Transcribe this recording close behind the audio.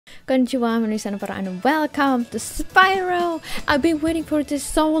Konnichiwa, my name is JennaPara and welcome to Spyro! I've been waiting for this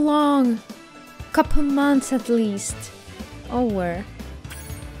so long! Couple months at least. Over.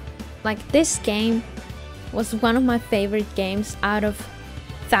 Like, this game was one of my favorite games out of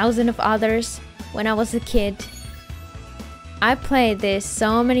thousands of others when I was a kid. I played this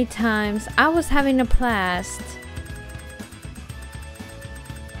so many times. I was having a blast.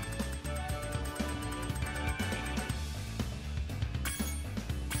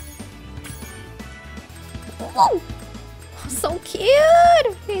 Oh, so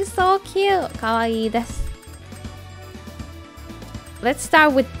cute! He's so cute. Kawaii desu. Let's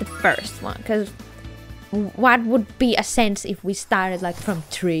start with the first one, because what would be a sense if we started like from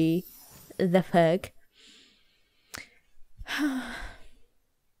 3? The fuck?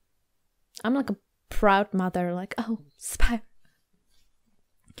 I'm like a proud mother, like, oh, Spyro.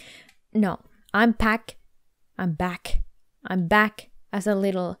 No, I'm back. I'm back as a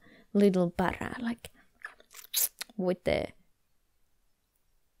little para, like with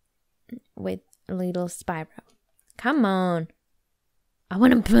little Spyro. Come on, I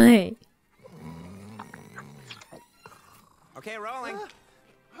wanna play. Okay, rolling.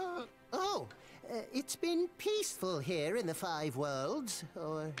 It's been peaceful here in the 5 worlds,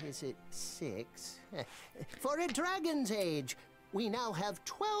 or is it 6? For a dragon's age, we now have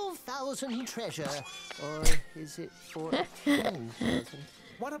 12,000 treasure, or is it 14,000?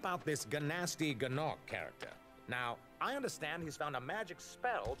 What about this Ganasty Ganok character? Now, I understand he's found a magic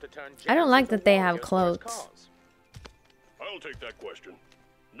spell to turn. I don't like that they have clothes. I'll take that question.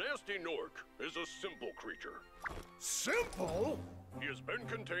 Nasty Nork is a simple creature. Simple? He has been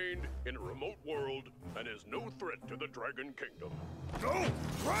contained in a remote world and is no threat to the Dragon Kingdom. No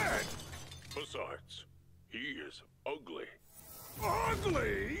threat? Besides, he is ugly.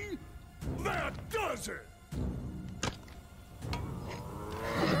 Ugly? That does it!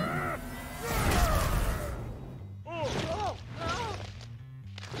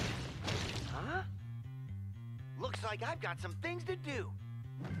 Huh? Looks like I've got some things to do.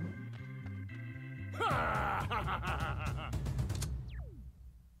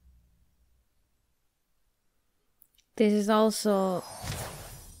 This is also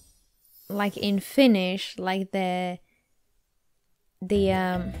like in Finnish, like the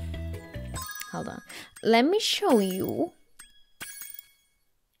hold on, let me show you.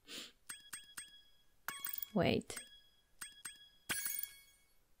 Wait.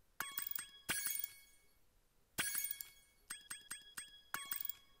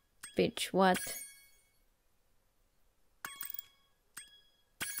 Bitch, what?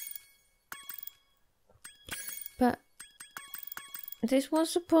 But this was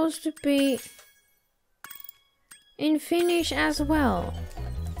supposed to be in Finnish as well.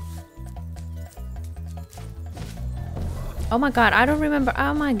 Oh my god, I don't remember.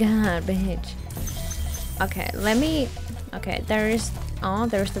 Oh my god, bitch. Okay, let me. Okay, there is. Oh,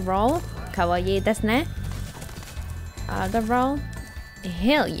 there's the roll. Kawaii desu ne? The roll.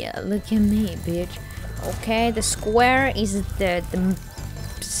 Hell yeah, look at me, bitch. Okay, the square is the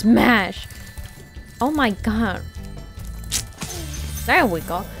smash. Oh my god. There we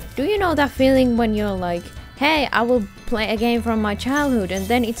go. Do you know that feeling when you're like, hey, I will play a game from my childhood, and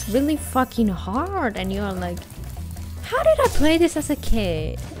then it's really fucking hard, and you're like, how did I play this as a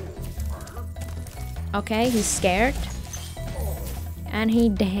kid? Okay, he's scared. And he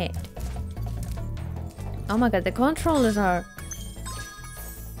dead. Oh my god, the controllers are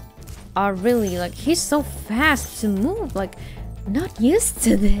really like, he's so fast to move, like, not used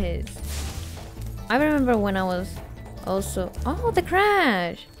to this. I remember when I was also, oh, the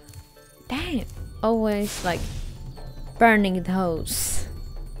crash. Damn, always like burning those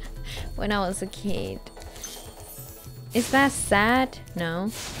when I was a kid. Is that sad? No.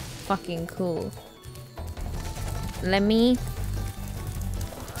 Fucking cool. Let me.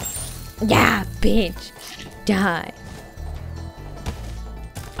 Yeah, bitch. Die.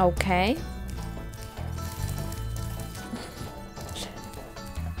 Okay.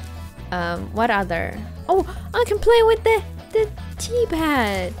 What other? Oh, I can play with the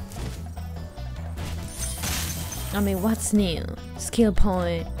T-pad. I mean, what's new? Skill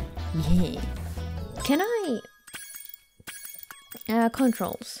point. Yeah. Can I?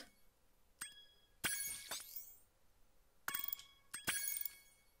 Controls.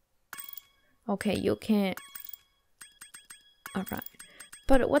 Okay, you can't. Alright.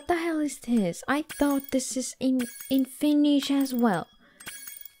 But what the hell is this? I thought this is in Finnish as well.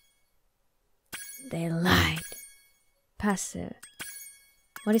 They lied. Passive.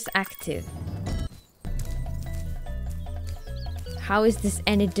 What is active? How is this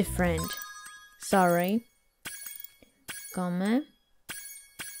any different? Sorry. Come.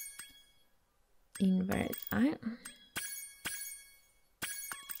 Invert.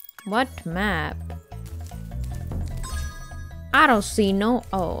 What map? I don't see no.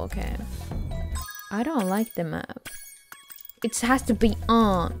 Oh, okay. I don't like the map. It has to be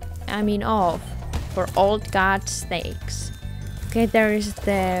on. I mean off. For old God's sakes. Okay, there is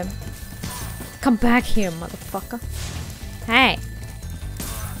the. Come back here, motherfucker. Hey.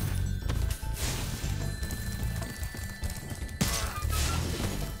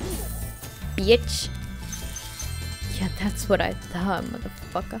 Bitch. Yeah, that's what I thought,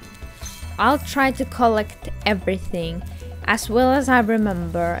 motherfucker. I'll try to collect everything as well as I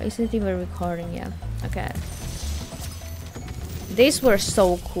remember. Is it even recording? Yeah. Okay. These were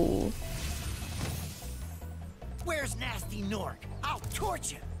so cool. Where's Nasty Nork? I'll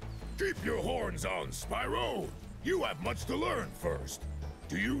torch him. Keep your horns on, Spyro. You have much to learn first.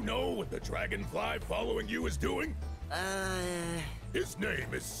 Do you know what the dragonfly following you is doing? His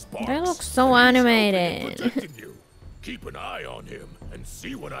name is Sparks. They look so animated. He's protecting you. Keep an eye on him and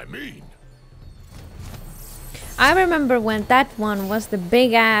see what I mean. I remember when that one was the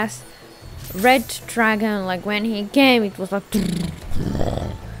big ass red dragon. Like when he came, it was like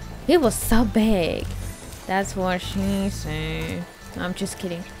he was so big. That's what she said. I'm just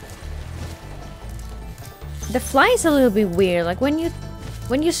kidding. The fly is a little bit weird. Like when you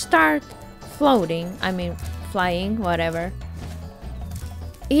start floating, I mean flying, whatever.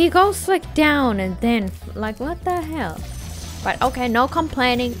 He goes like down and then like what the hell? But okay, no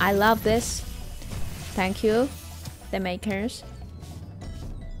complaining. I love this. Thank you, the makers.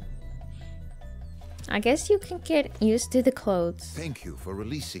 I guess you can get used to the clothes. Thank you for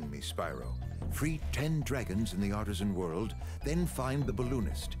releasing me, Spyro. Free 10 dragons in the artisan world, then find the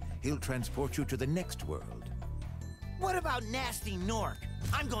balloonist. He'll transport you to the next world. What about Nasty Nork?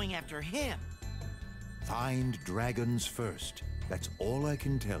 I'm going after him. Find dragons first. That's all I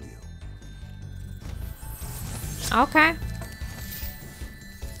can tell you. Okay.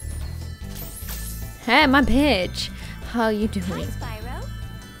 Hey, my bitch. How you doing? Spyro?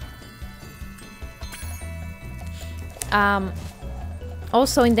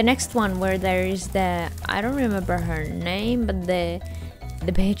 Also in the next one where there is the, I don't remember her name, but the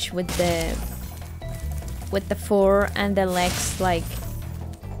bitch with the fur and the legs like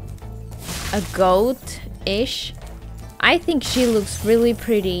a goat-ish. I think she looks really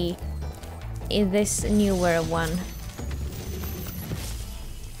pretty in this newer one.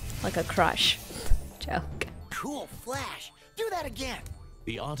 Like a crush. Joke. Cool flash. Do that again.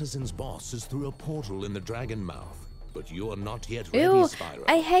 The artisan's boss is through a portal in the dragon mouth, but you are not yet ready, Ew, Spyro.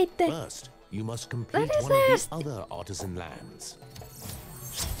 I hate that. First, you must complete What is one this? of the other artisan lands.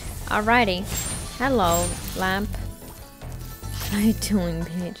 Alrighty. Hello, lamp. How you doing,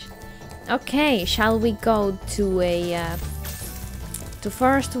 bitch? Okay, shall we go to a to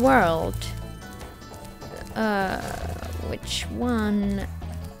first world? Which one?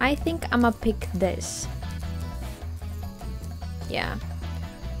 I think I'ma pick this. Yeah.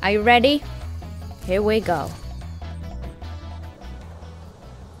 Are you ready? Here we go.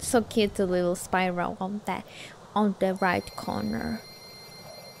 So cute, the little Spyro on the right corner.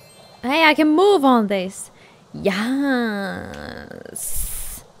 Hey, I can move on this. Yes.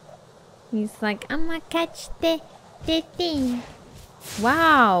 He's like, I'ma catch the thing.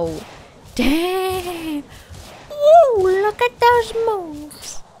 Wow. Damn. Ooh, look at those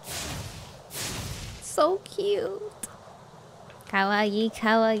moves. So cute. Kawaii,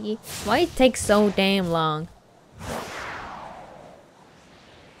 kawaii. Why it takes so damn long?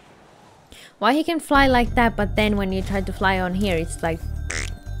 Why he can fly like that, but then when you try to fly on here, it's like...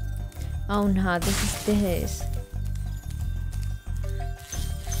 Oh no, this is this.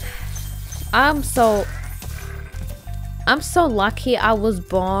 I'm so lucky I was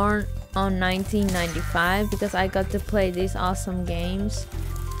born on 1995 because I got to play these awesome games.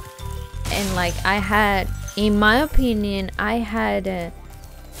 And like I had, in my opinion, I had a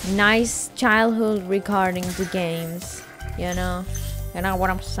nice childhood regarding the games. You know what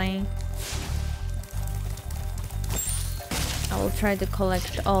I'm saying? I will try to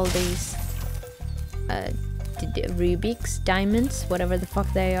collect all these Rubik's diamonds, whatever the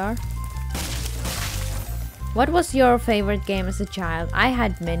fuck they are. What was your favorite game as a child? I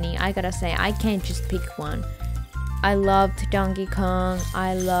had many. I gotta say, I can't just pick one. I loved Donkey Kong.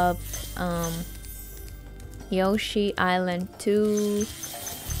 I loved Yoshi Island 2.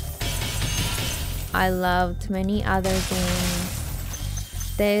 I loved many other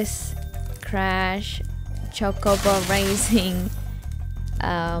games. This, Crash, Chocobo Racing,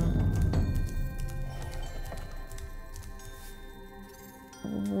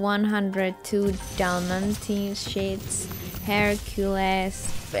 102 Dalmatian Sheets, Hercules,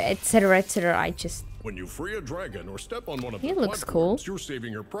 etc., etc. I just... When you free a dragon or step on one of He the looks cool. platforms, you're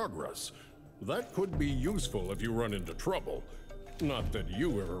saving your progress. That could be useful if you run into trouble. Not that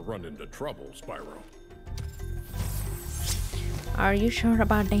you ever run into trouble, Spyro. Are you sure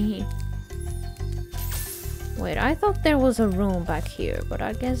about that? Wait, I thought there was a room back here, but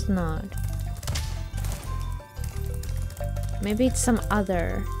I guess not. Maybe it's some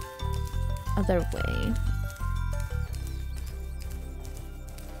other way.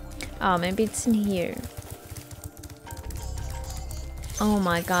 Oh, maybe it's in here. Oh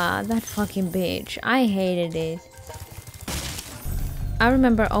my god, that fucking bitch. I hated it. I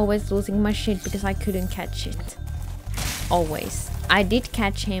remember always losing my shit because I couldn't catch it. Always. I did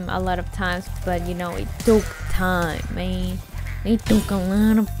catch him a lot of times, but you know, it took time, man. It took a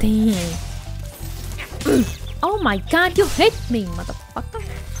lot of time. Oh my god, you hit me, motherfucker.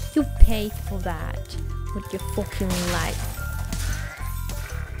 You paid for that with your fucking life.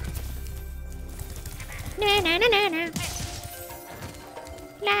 Na na na na na.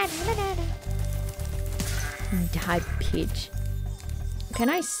 La la la la. High pitch. Can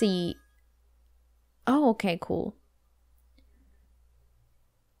I see? Oh, okay, cool.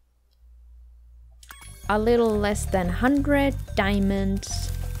 A little less than 100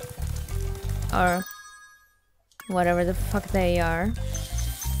 diamonds. Or whatever the fuck they are.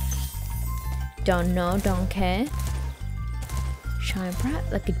 Don't know, don't care. Shine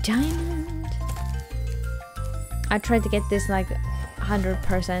bright like a diamond. I tried to get this like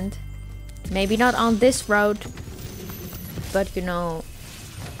 100%. Maybe not on this road. But you know,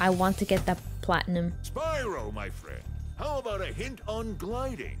 I want to get that platinum. Spyro, my friend, how about a hint on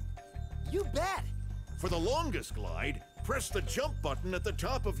gliding? You bet. For the longest glide, press the jump button at the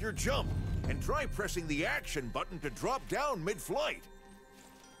top of your jump, and try pressing the action button to drop down mid-flight.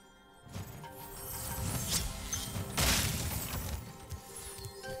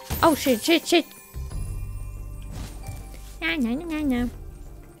 Oh shit, shit, shit. No, no, no, no, no.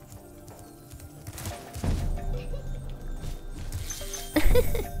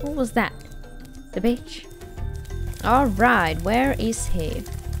 What was that? The bitch? Alright, where is he?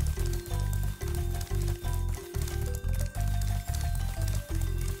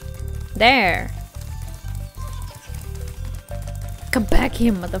 There! Come back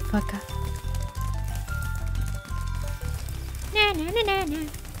here, motherfucker. Na, na, na, na, na.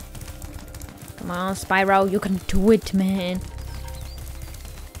 Come on, Spyro, you can do it, man.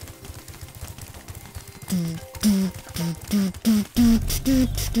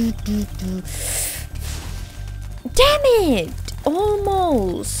 Damn it!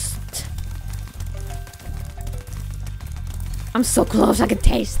 Almost. I'm so close, I can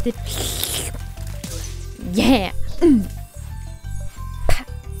taste it. Yeah.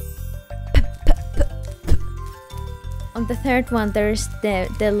 On the third one, there's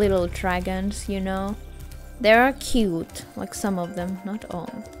the little dragons, you know. They are cute, like some of them, not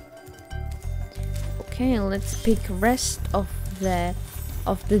all. Okay, let's pick rest of the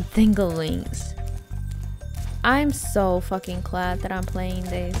thinglings. I'm so fucking glad that I'm playing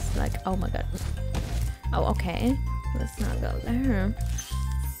this. Like, oh my god. Oh, okay. Let's not go there.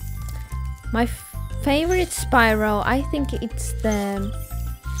 My favorite Spyro, I think it's the...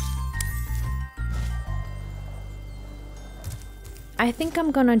 I think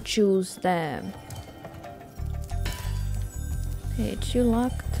I'm gonna choose the... Page, you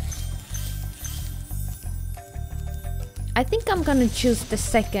locked? I think I'm gonna choose the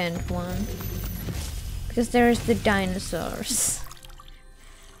second one. Because there's the dinosaurs.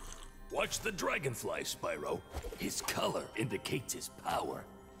 Watch the dragonfly, Spyro. His color indicates his power.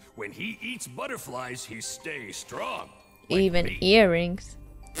 When he eats butterflies, he stays strong. Like Even me. earrings.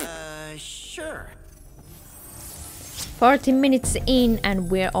 Sure. 40 minutes in and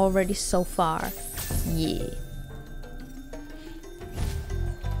we're already so far. Yeah.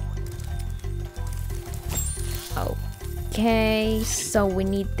 Okay, so we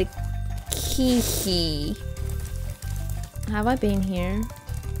need the key. Have I been here?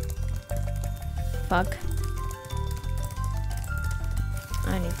 Fuck.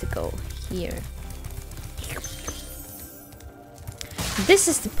 I need to go here. This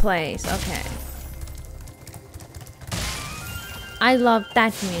is the place, okay. I love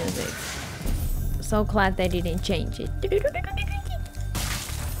that music. So glad they didn't change it.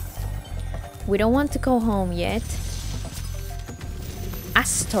 We don't want to go home yet.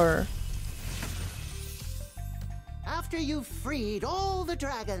 Astor. After you've freed all the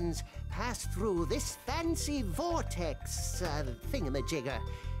dragons, pass through this fancy vortex thingamajigger.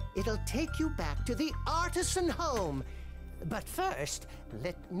 It'll take you back to the artisan home. But first,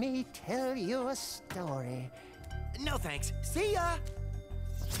 let me tell you a story. No thanks. See ya.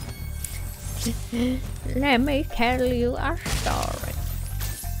 Let me tell you a story.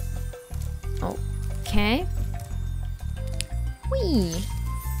 Okay. Whee!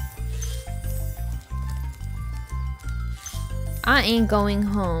 I ain't going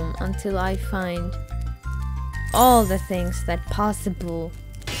home until I find all the things that possible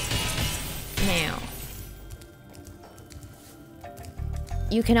now.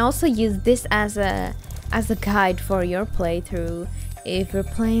 You can also use this as a guide for your playthrough if you're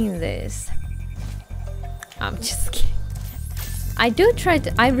playing this. I'm just kidding.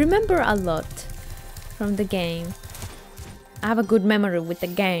 I remember a lot from the game. I have a good memory with the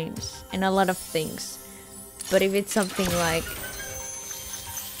games and a lot of things. But if it's something like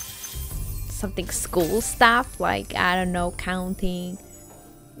school stuff, like, I don't know, counting,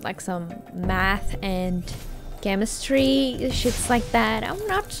 like some math and chemistry, shits like that, I'm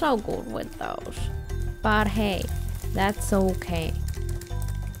not so good with those. But hey, that's okay.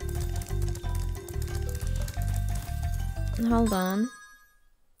 Hold on.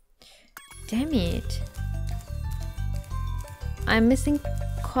 Damn it. I'm missing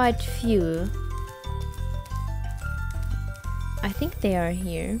quite few. I think they are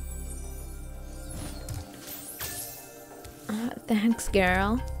here. Thanks,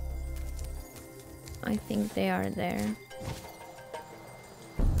 girl. I think they are there.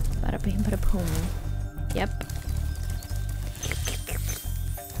 Bada bing, bada boom. Yep.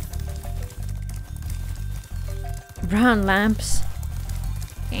 Brown lamps.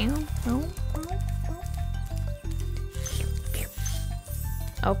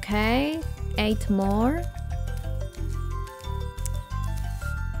 Okay, 8 more.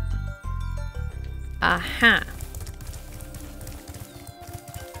 Aha.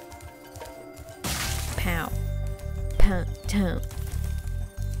 Pow. Pow, down.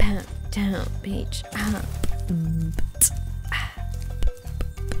 Pow, down, bitch.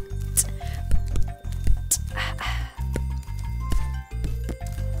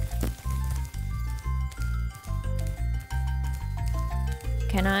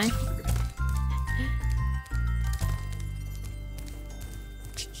 Can I?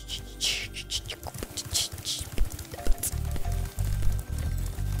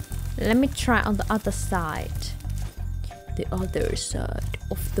 Let me try on the other side. The other side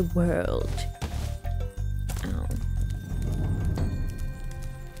of the world. Oh.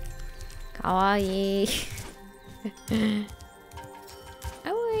 Kawaii.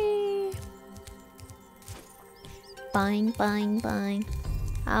 Away. Bang, bang, bang.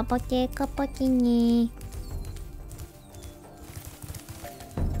 Abake kapakini.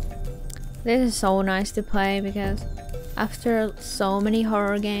 This is so nice to play because after so many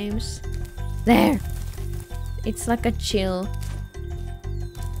horror games, there, it's like a chill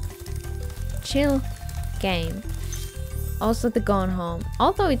game. Also the Gone Home,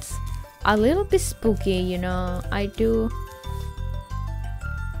 although it's a little bit spooky, you know, I do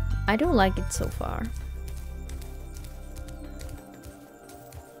like it so far.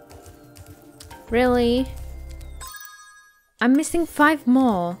 Really? I'm missing 5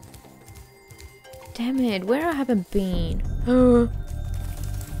 more. Damn it, where I haven't been.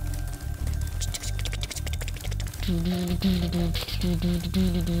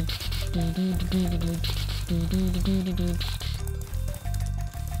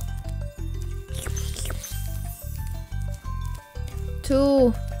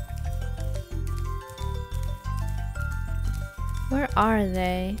 Two. Where are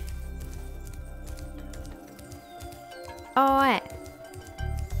they? Oh,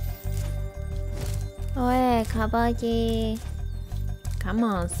 Oe, kawaii. Come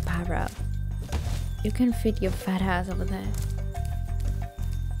on, Spyro. You can fit your fat ass over there.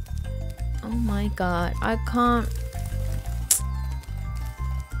 Oh my god, I can't.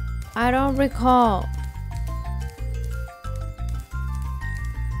 I don't recall.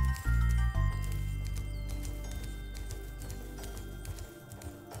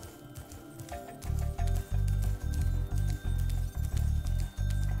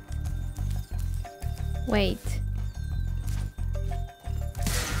 Wait.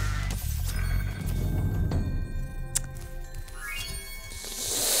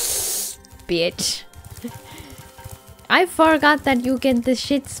 Bitch. I forgot that you get the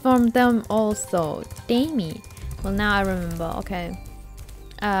shits from them also. Damn it. Well, now I remember. Okay.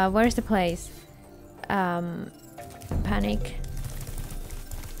 Where's the place? Panic.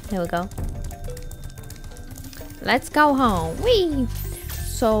 There we go. Let's go home. Whee!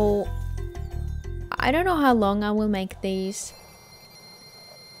 So I don't know how long I will make these.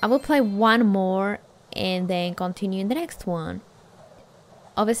 I will play one more and then continue in the next one.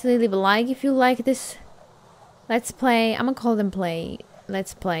 Obviously leave a like if you like this Let's Play. I'm gonna call them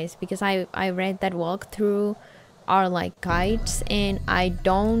Let's Plays, because I read that walkthrough are like guides, and I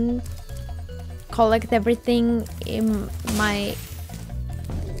don't collect everything in my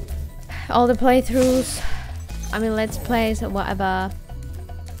all the playthroughs. I mean, Let's Plays or whatever.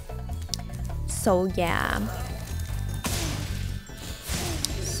 So yeah.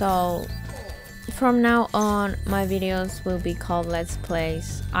 So from now on, my videos will be called Let's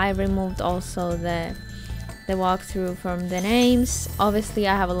Plays. I removed also the walkthrough from the names. Obviously,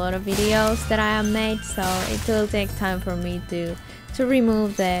 I have a lot of videos that I have made, so it will take time for me to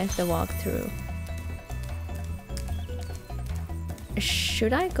remove the walkthrough.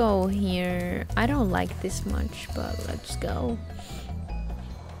 Should I go here? I don't like this much, but let's go.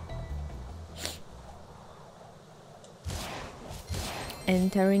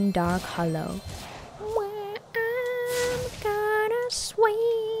 Entering Dark Hollow. Where I'm gonna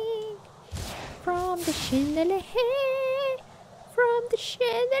swing from the chandelier, from the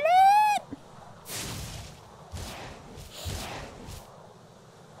chandelier.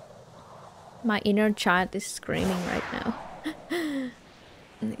 My inner child is screaming right now.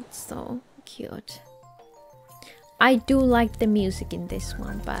 It's so cute. I do like the music in this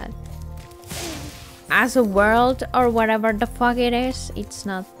one, but as a world or whatever the fuck it is, it's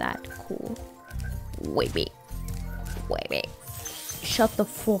not that cool. Wait. Shut the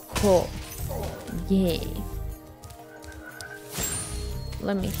fuck up. Yeah.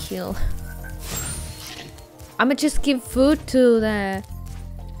 Let me kill. I'ma just give food to the...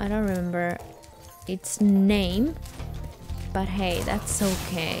 I don't remember its name. But hey, that's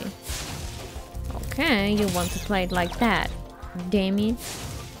okay. Okay, you want to play it like that. Damn it.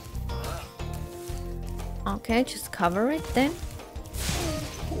 Okay, just cover it then.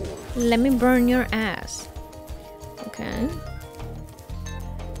 Let me burn your ass. Okay.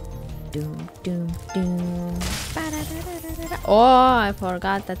 Doom, doom, doom. Oh, I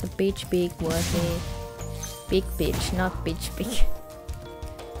forgot that the bitch big was a big bitch, not bitch big.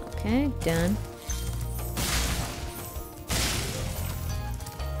 Okay, done.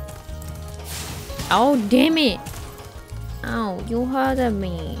 Oh, damn it! Oh, you hurted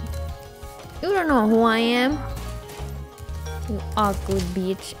me. You don't know who I am. You ugly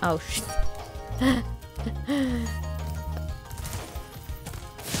bitch. Oh, shit.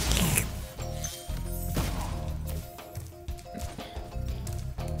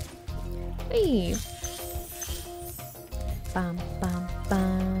 Hey. Bam, bam,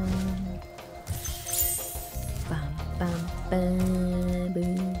 bam. Bam, bam, bam,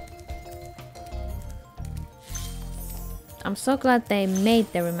 boom. I'm so glad they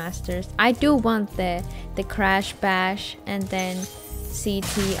made the remasters. I do want the Crash Bash, and then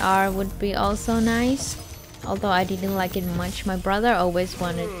CTR would be also nice. Although I didn't like it much. My brother always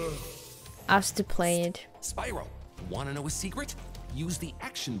wanted us to play it. Spyro, wanna know a secret? Use the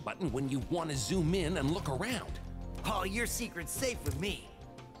action button when you want to zoom in and look around. Oh, your secret's safe with me.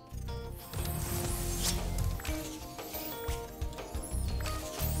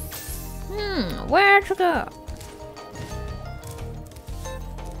 Where to go?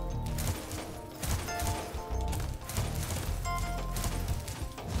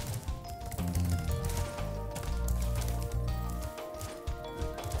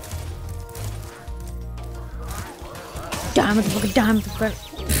 Damn it.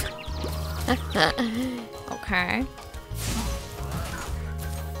 Okay.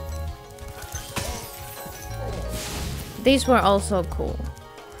 These were also cool.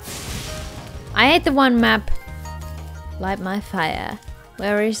 I hate the one map. Light my fire.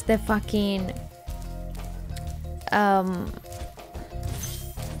 Where is the fucking...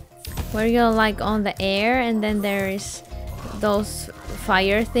 where you're like on the air, and then there is those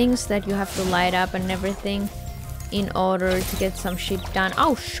fire things that you have to light up and everything in order to get some shit done.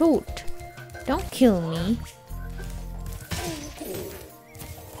 Oh shoot! Don't kill me.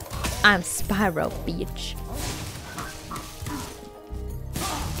 I'm Spyro, bitch.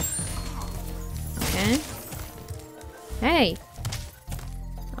 Okay. Hey!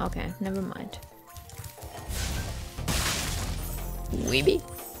 Okay, never mind. Weeby.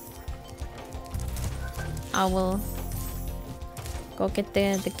 I will go get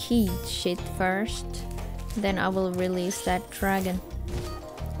the key shit first. Then I will release that dragon.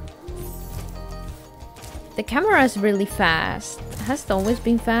 The camera is really fast. Has it always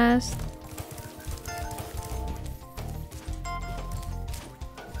been fast?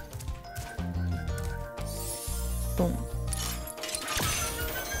 Boom.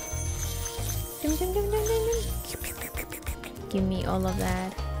 Give me all of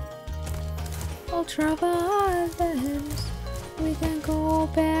that. Ultra violence. We can go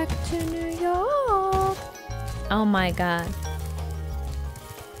back to New York. Oh my god.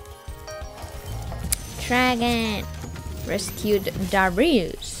 Dragon rescued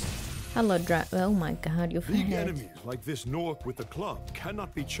Darius. Hello, oh my god, you're Big fat. enemies like this Nork with the club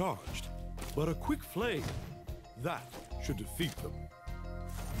cannot be charged, but a quick flame, that should defeat them.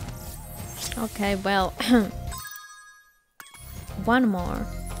 Okay, well, one more.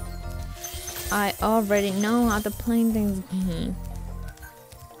 I already know how to play this game.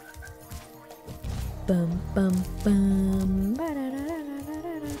 Bum bum bum.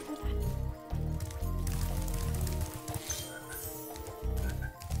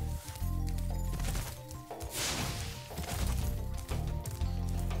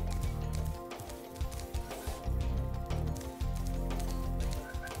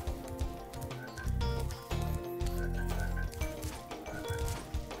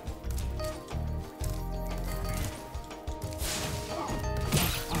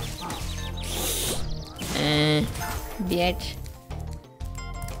 Bitch.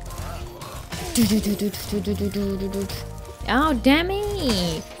 Oh, damn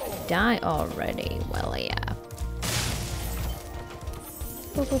it! Die already. Well, yeah.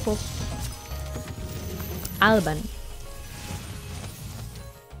 Boop, boop, boop. Alban.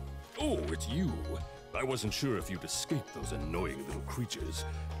 Oh, it's you. I wasn't sure if you'd escape those annoying little creatures.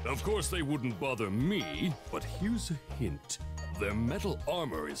 Of course they wouldn't bother me, but here's a hint. Their metal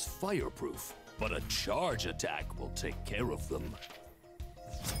armor is fireproof, but a charge attack will take care of them.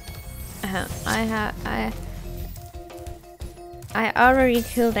 I already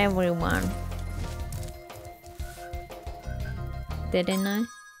killed everyone. Didn't I?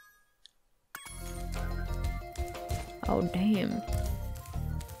 Oh, damn.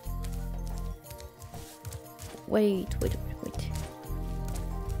 Wait.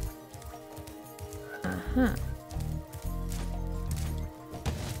 Uh-huh.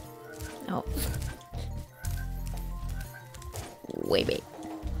 Oh. Wait.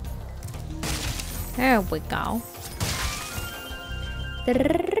 There we go.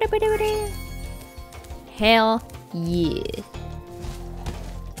 Hell yeah.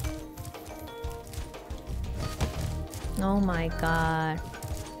 Oh my god.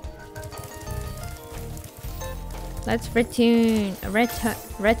 Let's return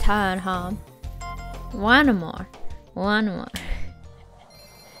home. One more.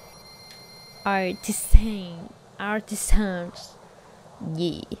 Artisans.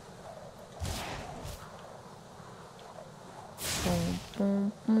 Yeah.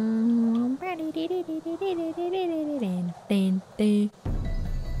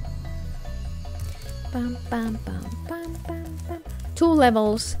 Two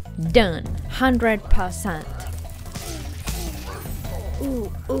levels done. 100%.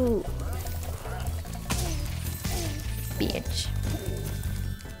 Ooh. Bitch.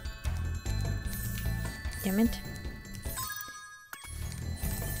 Damn it.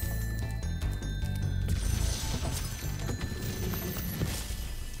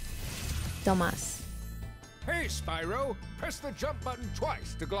 Thomas. Hey, Spyro! Press the jump button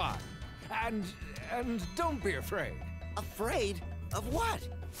twice to glide. And don't be afraid. Afraid? Of what?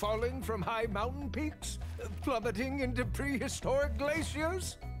 Falling from high mountain peaks? Plummeting into prehistoric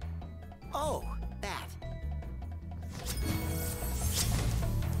glaciers? Oh, that.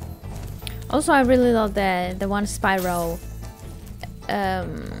 Also, I really love the one Spyro. I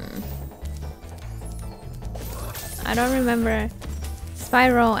don't remember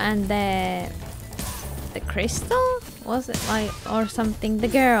Spyro and the crystal, was it, like, or something? The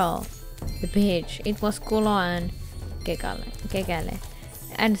girl, the bitch. It was Kulo and Gegale.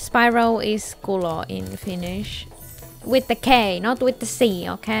 And Spyro is Kulo in Finnish, with the K, not with the C.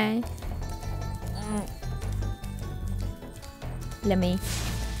 Okay. Let me.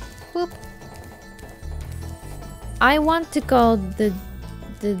 Whoop. I want to go to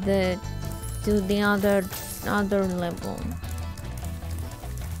the other level.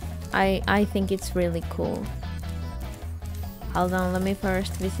 I think it's really cool. Hold on, let me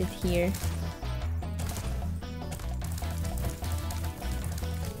first visit here.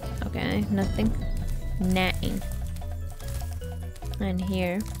 Okay, nothing. Nothing. And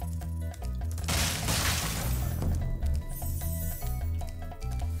here.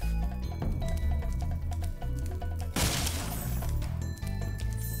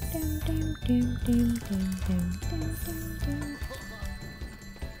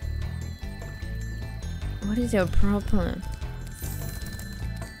 What is your problem?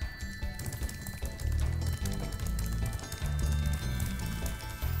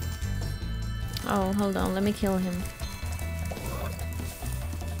 Oh, hold on, let me kill him.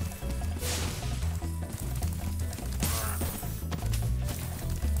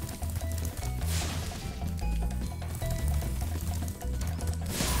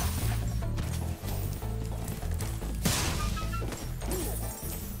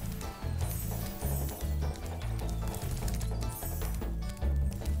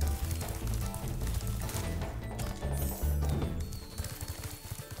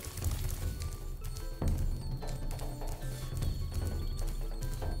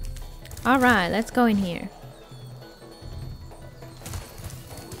 Alright, let's go in here.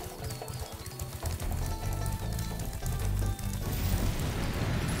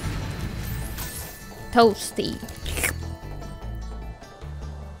 Toasty.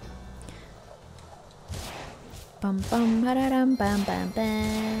 Bum bum ba-da-dum bum bum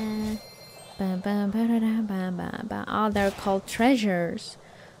bum. Bum bum ba-da-dum bum bum bum. Oh, they're called treasures.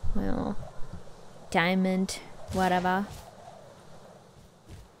 Well, diamond, whatever.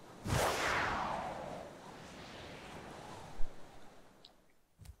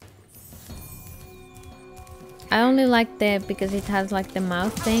 I only like the because it has like the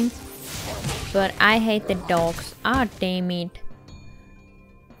mouth thing, but I hate the dogs. Ah, damn it!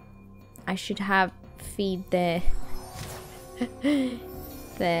 I should have feed the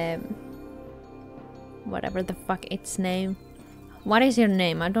the whatever the fuck its name. What is your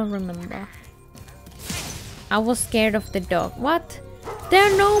name? I don't remember. I was scared of the dog. What?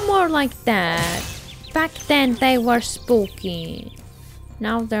 They're no more like that. Back then they were spooky.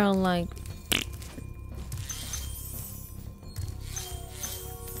 Now they're like.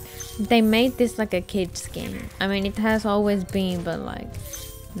 They made this like a kids game. I mean, it has always been, but like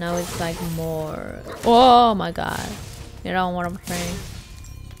now it's like more. Oh my god! You know what I'm saying?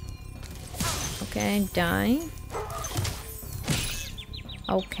 Okay, die.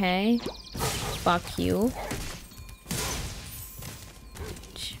 Okay, fuck you.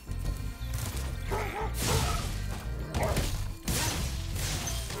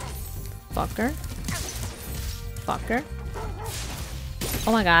 Fucker. Fucker.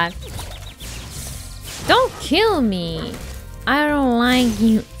 Oh my god. Don't kill me. I don't like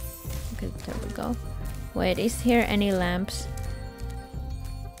you. Okay, there we go. Wait, is here any lamps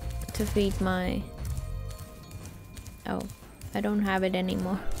to feed my... Oh, I don't have it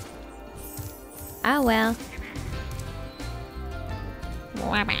anymore. Oh well.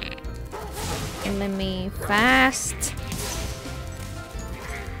 And let me fast.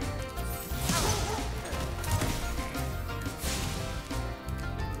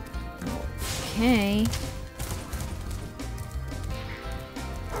 Okay.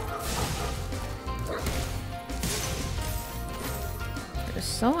 It's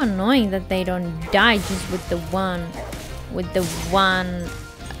so annoying that they don't die just with the one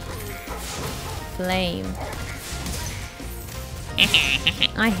flame.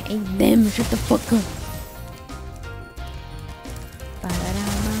 I hate them. Shut the fuck up.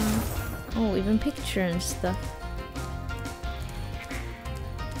 Oh, even picture and stuff.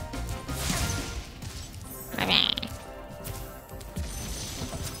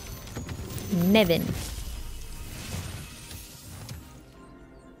 Nevin.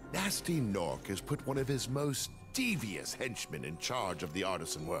 Nasty Nork has put one of his most devious henchmen in charge of the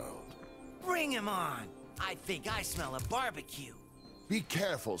artisan world. Bring him on! I think I smell a barbecue. Be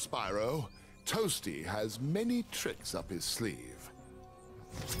careful, Spyro. Toasty has many tricks up his sleeve.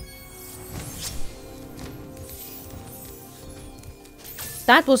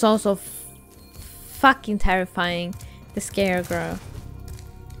 That was also fucking terrifying. The scarecrow.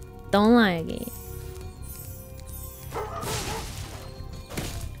 Don't like it.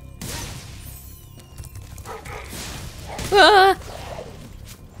 Ah!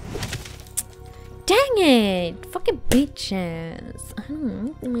 Dang it! Fucking bitches.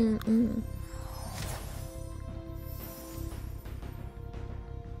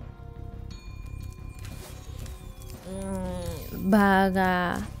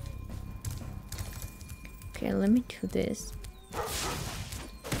 Baga. Okay, let me do this.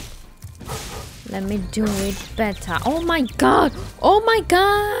 Let me do it better. Oh my god! Oh my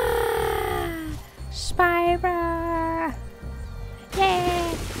god! Spyro!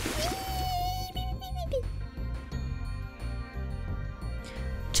 Yeah!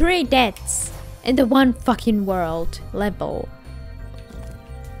 3 deaths in the one fucking world level.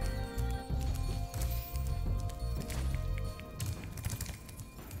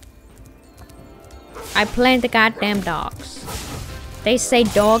 I blame the goddamn dogs. They say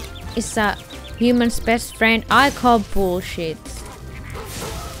dog is a human's best friend. I call bullshit.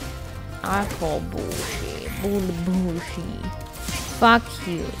 I call bullshit. Bullshit. Fuck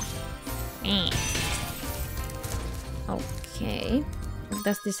you. Okay.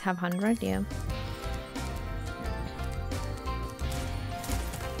 Does this have 100? Yeah.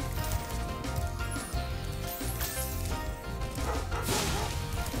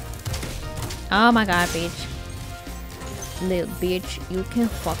 Oh my god, bitch. Little bitch, you can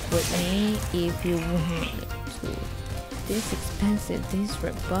fuck with me if you want to. This expensive, these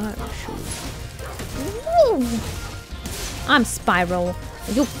rebuttal shoes. Woo! I'm Spyro.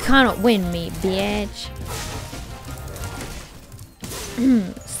 You cannot win me, bitch.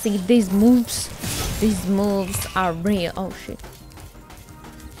 see these moves. These moves are real. Oh shit.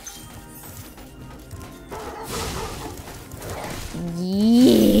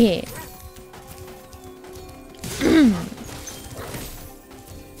 Yeah.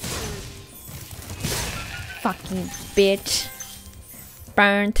 Fucking bitch.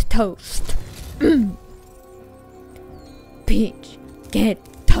 Burnt toast. Bitch, get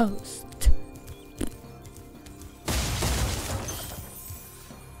toast.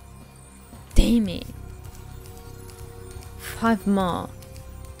 Damn it. 5 more.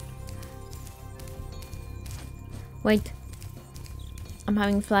 Wait. I'm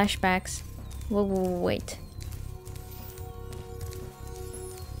having flashbacks. Wait.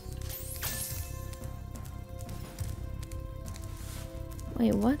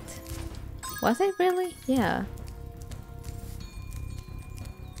 Wait, what? Was it really? Yeah.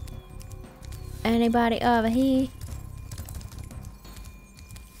 Anybody over here?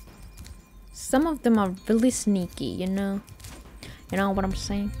 Some of them are really sneaky, you know? You know what I'm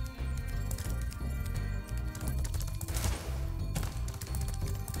saying?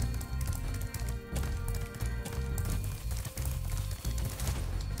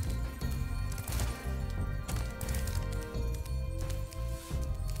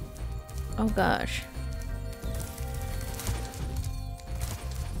 Oh gosh.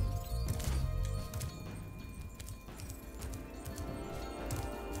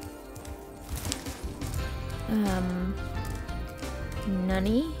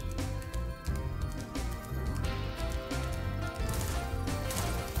 Nani?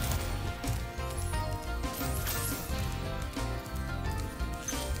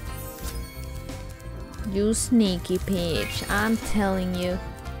 You sneaky bitch, I'm telling you.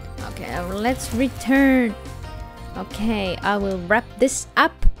 Okay, let's return. Okay, I will wrap this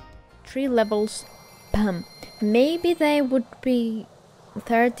up. 3 levels. Bam. Maybe they would be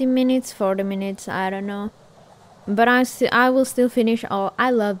 30 minutes, 40 minutes, I don't know. But I will still finish all. I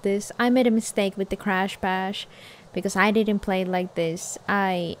love this. I made a mistake with the Crash Bash because I didn't play it like this.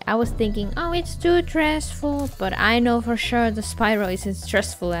 I was thinking, oh, it's too stressful, but I know for sure the Spyro isn't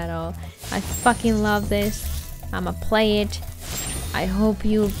stressful at all. I fucking love this. I'ma play it. I hope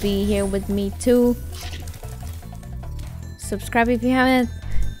you'll be here with me too. Subscribe if you haven't.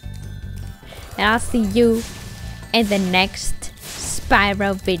 And I'll see you in the next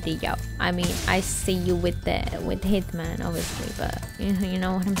Spyro video. I mean, I see you with Hitman, obviously, but you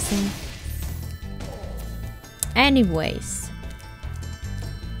know what I'm saying. Anyways,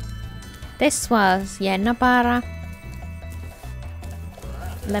 this was JennaPara.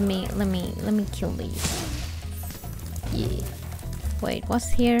 Let me kill these. Yeah. Wait,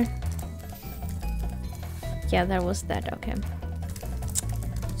 what's here? Yeah, there was that. Okay.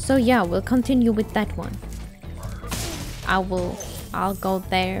 So yeah, we'll continue with that one. I'll go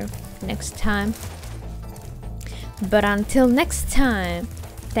there next time. But until next time,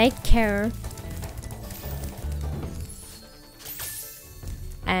 take care.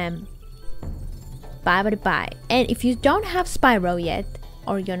 Bye. And if you don't have Spyro yet,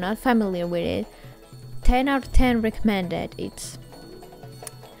 or you're not familiar with it, 10 out of 10 recommended.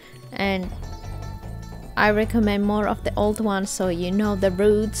 And I recommend more of the old ones, so you know the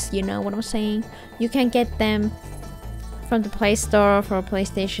roots, you know what I'm saying. You can get them from the Play Store for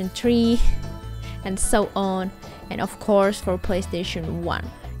PlayStation 3 and so on, and of course for PlayStation 1,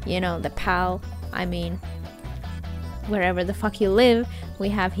 you know, the PAL. I mean, wherever the fuck you live, we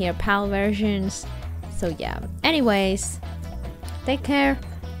have here PAL versions. So yeah, anyways, take care,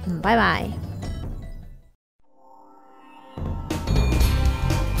 bye bye.